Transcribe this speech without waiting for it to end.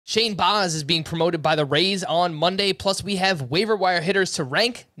Shane Baz is being promoted by the Rays on Monday. Plus, we have waiver wire hitters to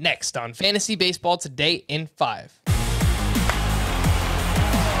rank next on Fantasy Baseball Today in 5.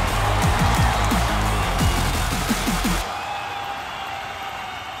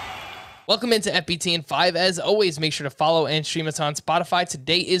 Welcome into FBT in 5. As always, make sure to follow and stream us on Spotify.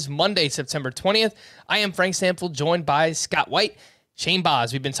 Today is Monday, September 20th. I am Frank Schwindel, joined by Scott White. Shane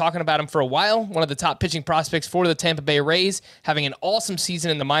Baz, we've been talking about him for a while. One of the top pitching prospects for the Tampa Bay Rays, having an awesome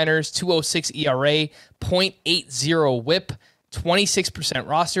season in the minors, 2.06 ERA, .80 whip, 26%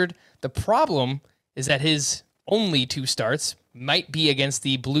 rostered. The problem is that his only 2 starts might be against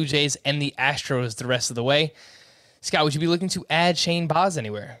the Blue Jays and the Astros the rest of the way. Scott, would you be looking to add Shane Baz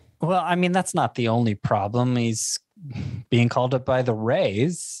anywhere? Well, I mean, that's not the only problem. He's being called up by the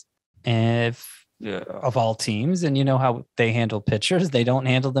Rays of all teams, and you know how they handle pitchers. They don't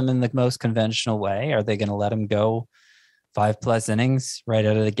handle them in the most conventional way. Are they going to let him go 5+ innings right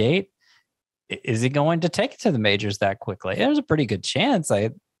out of the gate? Is he going to take it to the majors that quickly? There's a pretty good chance.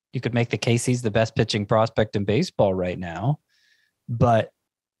 You could make the case he's the best pitching prospect in baseball right now, but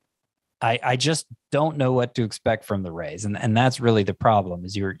I just don't know what to expect from the Rays. And that's really the problem,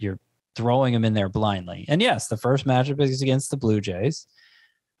 is you're throwing them in there blindly. And yes, the first matchup is against the Blue Jays,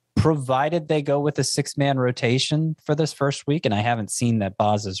 provided they go with a 6-man rotation for this first week. And I haven't seen that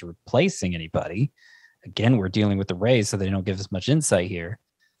Baz is replacing anybody. Again, we're dealing with the Rays, so they don't give us much insight here.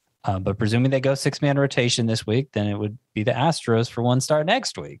 But presuming they go 6-man rotation this week, then it would be the Astros for 1 start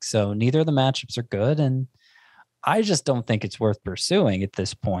next week. So neither of the matchups are good. And I just don't think it's worth pursuing at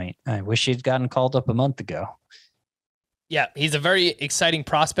this point. I wish he'd gotten called up a month ago. Yeah, he's a very exciting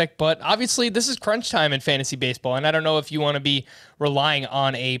prospect, but obviously this is crunch time in fantasy baseball, and I don't know if you want to be relying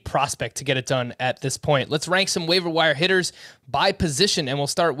on a prospect to get it done at this point. Let's rank some waiver wire hitters by position, and we'll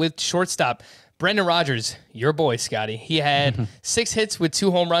start with shortstop. Brendan Rodgers, your boy, Scotty. He had 6 hits with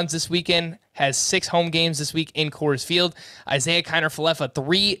 2 home runs this weekend, has 6 home games this week in Coors Field. Isaiah Kiner-Falefa,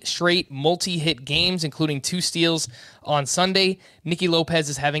 3 straight multi-hit games, including 2 steals on Sunday. Nicky Lopez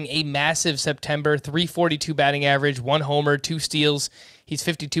is having a massive September, 342 batting average, 1 homer, 2 steals. He's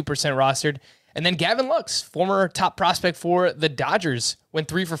 52% rostered. And then Gavin Lux, former top prospect for the Dodgers, went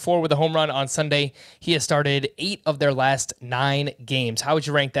 3 for 4 with a home run on Sunday. He has started 8 of their last 9 games. How would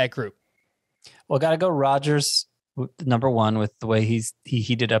you rank that group? Well, got to go Rodgers, number 1, with the way he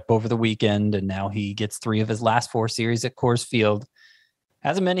heated up over the weekend, and now he gets 3 of his last 4 series at Coors Field.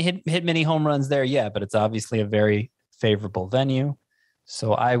 Hasn't hit many home runs there yet, but it's obviously a very favorable venue.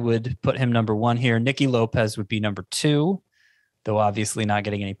 So I would put him number 1 here. Nicky Lopez would be number 2, though obviously not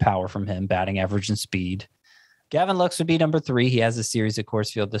getting any power from him, batting average and speed. Gavin Lux would be number 3. He has a series at Coors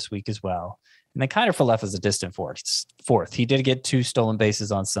Field this week as well. And then Kiner-Falefa is a distant fourth. He did get 2 stolen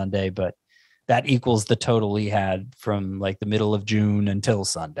bases on Sunday, but that equals the total he had from like the middle of June until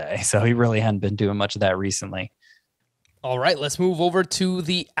Sunday. So he really hadn't been doing much of that recently. All right, let's move over to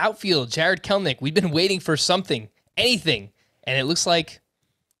the outfield. Jarred Kelenic, we've been waiting for something, anything, and it looks like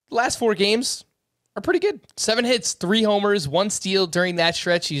the last 4 games are pretty good. 7 hits, 3 homers, 1 steal during that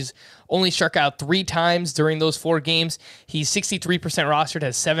stretch. He's only struck out 3 times during those 4 games. He's 63% rostered,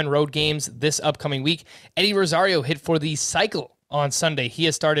 has 7 road games this upcoming week. Eddie Rosario hit for the cycle on Sunday. He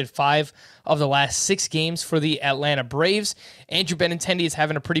has started 5 of the last 6 games for the Atlanta Braves. Andrew Benintendi is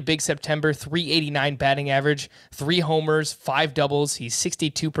having a pretty big September, 389 batting average, 3 homers, 5 doubles. He's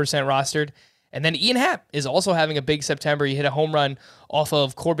 62% rostered. And then Ian Happ is also having a big September. He hit a home run off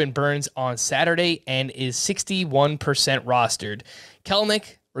of Corbin Burns on Saturday and is 61% rostered.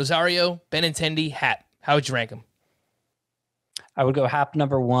 Kelenic, Rosario, Benintendi, Happ. How would you rank them? I would go Happ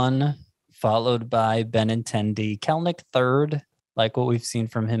number 1, followed by Benintendi. Kelenic 3rd, like what we've seen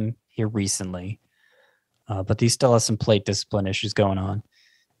from him here recently. But he still has some plate discipline issues going on.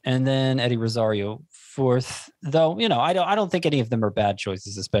 And then Eddie Rosario 4th, though, I don't think any of them are bad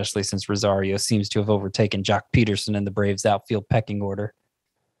choices, especially since Rosario seems to have overtaken Jock Peterson in the Braves outfield pecking order.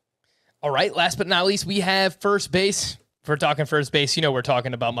 All right, last but not least, we have first base. If we're talking first base, we're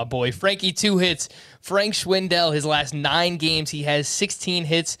talking about my boy, Frankie 2 hits. Frank Schwindel, his last 9 games, he has 16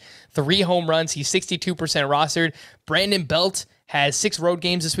 hits, 3 home runs. He's 62% rostered. Brandon Belt has 6 road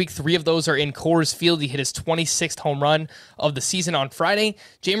games this week. 3 of those are in Coors Field. He hit his 26th home run of the season on Friday.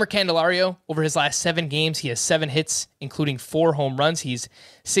 Jeimer Candelario, over his last 7 games, he has 7 hits, including 4 home runs. He's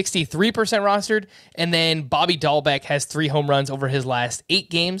 63% rostered. And then Bobby Dahlbeck has 3 home runs over his last 8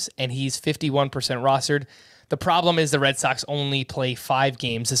 games, and he's 51% rostered. The problem is the Red Sox only play 5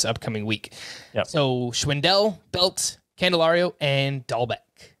 games this upcoming week. Yep. So Schwindel, Belt, Candelario, and Dahlbeck.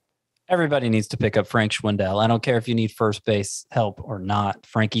 Everybody needs to pick up Frank Schwindel. I don't care if you need first base help or not.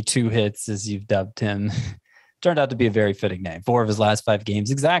 Frankie 2 hits, as you've dubbed him. turned out to be a very fitting name. 4 of his last 5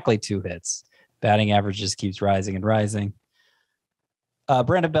 games, exactly 2 hits. Batting average just keeps rising and rising.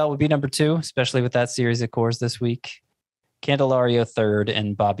 Brandon Belt would be number 2, especially with that series at Coors this week. Candelario 3rd,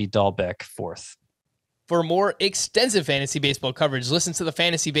 and Bobby Dahlbeck 4th. For more extensive fantasy baseball coverage, listen to the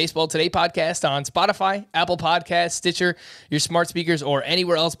Fantasy Baseball Today podcast on Spotify, Apple Podcasts, Stitcher, your smart speakers, or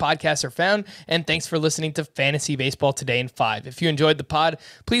anywhere else podcasts are found. And thanks for listening to Fantasy Baseball Today in 5. If you enjoyed the pod,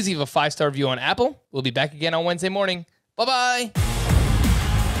 please leave a 5-star review on Apple. We'll be back again on Wednesday morning. Bye-bye.